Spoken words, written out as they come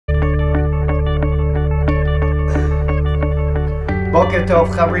Boker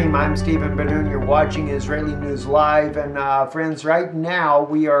Tov Chavrim, I'm Stephen Benoon. You're watching Israeli News Live, and friends, right now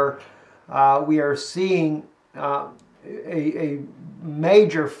we are seeing a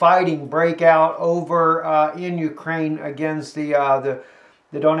major fighting break out over in Ukraine against the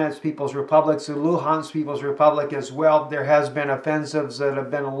Donetsk People's Republic, the Luhansk People's Republic as well. There has been offensives that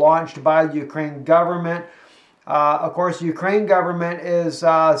have been launched by the Ukraine government. Of course, the Ukraine government is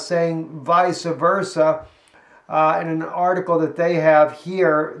saying vice versa. In an article that they have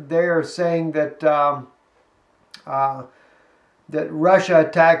here, they are saying that that Russia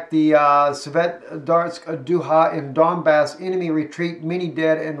attacked the Svetlодарsk Duha in Donbass. Enemy retreat, many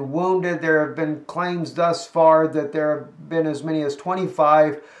dead and wounded. There have been claims thus far that there have been as many as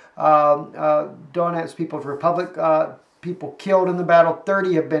 25 Donetsk People's Republic people killed in the battle.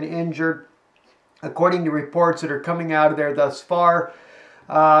 30 have been injured, according to reports that are coming out of there thus far.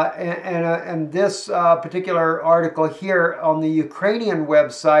 And this particular article here on the Ukrainian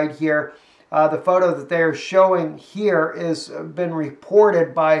website here, the photo that they are showing here is been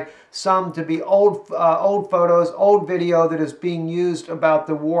reported by some to be old photos, old video that is being used about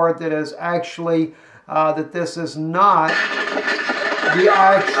the war. That is actually that this is not the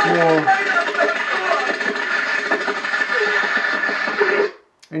actual.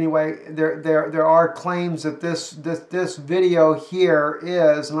 Anyway, there are claims that this video here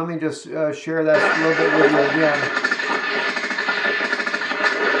is, and let me just share that a little bit with you again.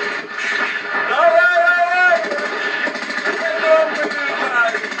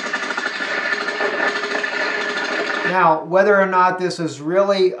 Now, whether or not this is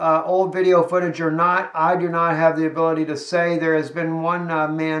really old video footage or not, I do not have the ability to say. There has been one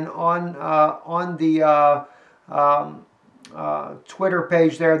man on the Twitter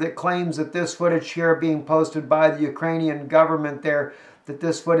page there that claims that this footage here being posted by the Ukrainian government there, that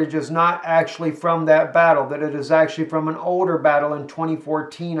this footage is not actually from that battle, that it is actually from an older battle in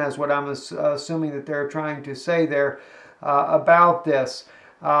 2014, as what I'm assuming that they're trying to say there about this.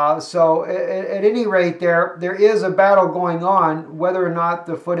 So at any rate, there is a battle going on. Whether or not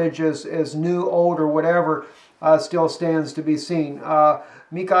the footage is new, old, or whatever still stands to be seen.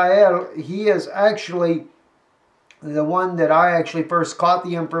 Mikhail, he is actually the one that I actually first caught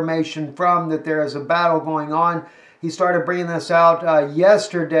the information from, that there is a battle going on. He started bringing this out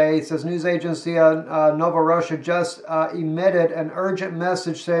yesterday. It says news agency NovoRussia just emitted an urgent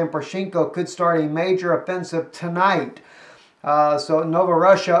message saying Poroshenko could start a major offensive tonight. So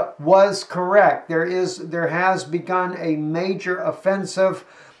NovoRussia was correct. There has begun a major offensive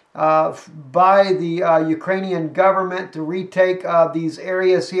by the Ukrainian government to retake these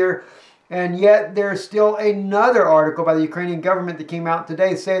areas here. And yet there's still another article by the Ukrainian government that came out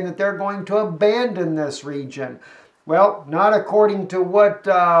today saying that they're going to abandon this region. Well, not according to what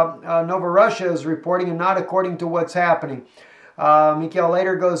NovoRussia is reporting, and not according to what's happening. Mikhail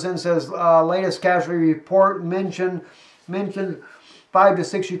later goes in and says, latest casualty report mentioned 5 to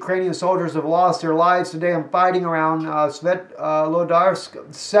 6 Ukrainian soldiers have lost their lives today in fighting around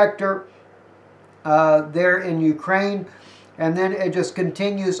Svetlодарsk sector there in Ukraine. And then it just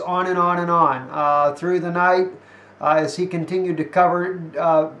continues on and on and on through the night as he continued to cover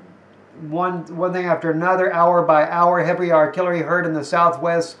one thing after another, hour by hour. Heavy artillery heard in the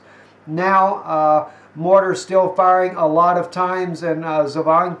southwest. Now mortars still firing a lot of times in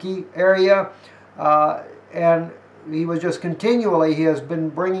Zavanki area. And he was just continually, he has been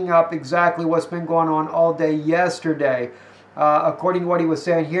bringing up exactly what's been going on all day yesterday. According to what he was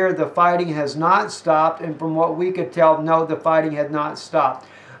saying here, the fighting has not stopped, and from what we could tell, no, the fighting had not stopped.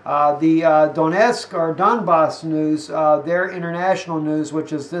 The Donetsk or Donbass News, their international news,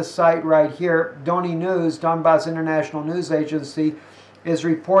 which is this site right here, Doni News, Donbass International News Agency, is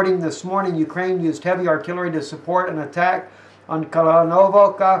reporting this morning Ukraine used heavy artillery to support an attack on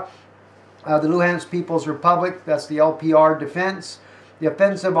Kalanovoka, the Luhansk People's Republic, that's the LPR defense. The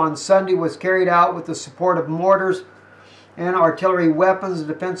offensive on Sunday was carried out with the support of mortars and artillery weapons.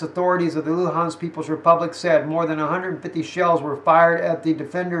 The defense authorities of the Luhansk People's Republic said more than 150 shells were fired at the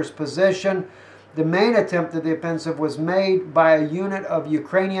defenders' position. The main attempt at the offensive was made by a unit of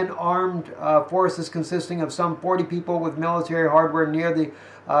Ukrainian armed forces consisting of some 40 people with military hardware near the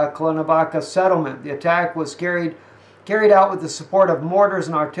Kalanovoka settlement. The attack was carried out with the support of mortars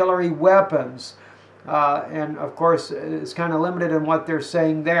and artillery weapons. And of course, it's kind of limited in what they're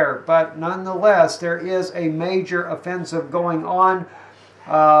saying there. But nonetheless, there is a major offensive going on.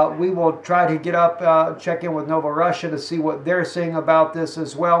 We will try to get up, check in with NovoRussia to see what they're saying about this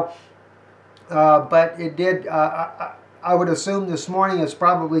as well. But it did, I would assume this morning it's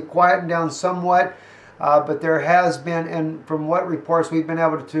probably quietened down somewhat. But there has been, and from what reports we've been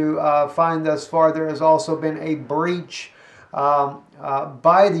able to find thus far, there has also been a breach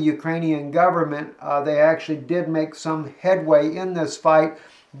by the Ukrainian government. They actually did make some headway in this fight.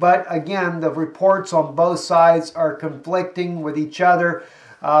 But again, the reports on both sides are conflicting with each other.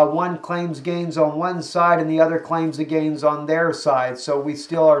 One claims gains on one side and the other claims the gains on their side. So we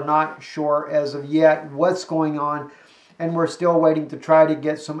still are not sure as of yet what's going on. And we're still waiting to try to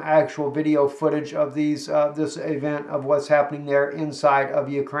get some actual video footage of this event, of what's happening there inside of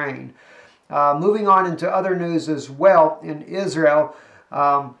Ukraine. Moving on into other news as well, in Israel,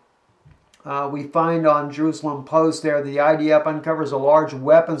 we find on Jerusalem Post there, the IDF uncovers a large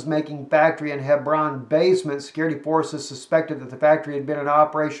weapons-making factory in Hebron basement. Security forces suspected that the factory had been in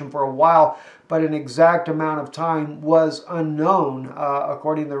operation for a while, but an exact amount of time was unknown,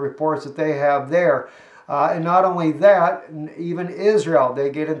 according to the reports that they have there. And not only that, even Israel, they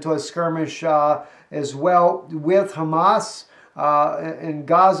get into a skirmish as well with Hamas. In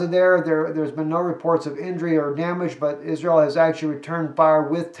Gaza there's been no reports of injury or damage, but Israel has actually returned fire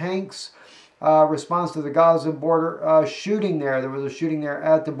with tanks. Response to the Gaza border shooting there. There was a shooting there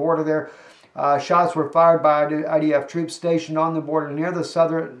at the border there. Shots were fired by IDF troops stationed on the border near the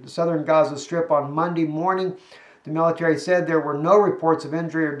southern Gaza Strip on Monday morning. The military said there were no reports of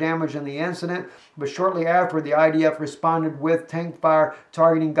injury or damage in the incident, but shortly after, the IDF responded with tank fire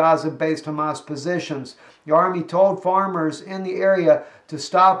targeting Gaza-based Hamas positions. The army told farmers in the area to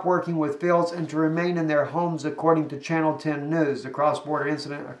stop working with fields and to remain in their homes, according to Channel 10 News. The cross-border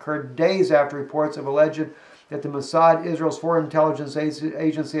incident occurred days after reports of alleged that the Mossad, Israel's foreign intelligence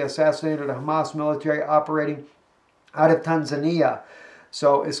agency, assassinated a Hamas military operating out of Tanzania.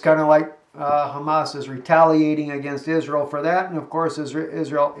 So it's kind of like Hamas is retaliating against Israel for that, and of course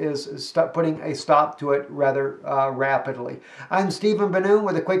Israel is putting a stop to it rather rapidly. I'm Stephen Benoon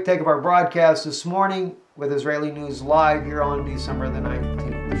with a quick take of our broadcast this morning with Israeli News Live here on December the 19th.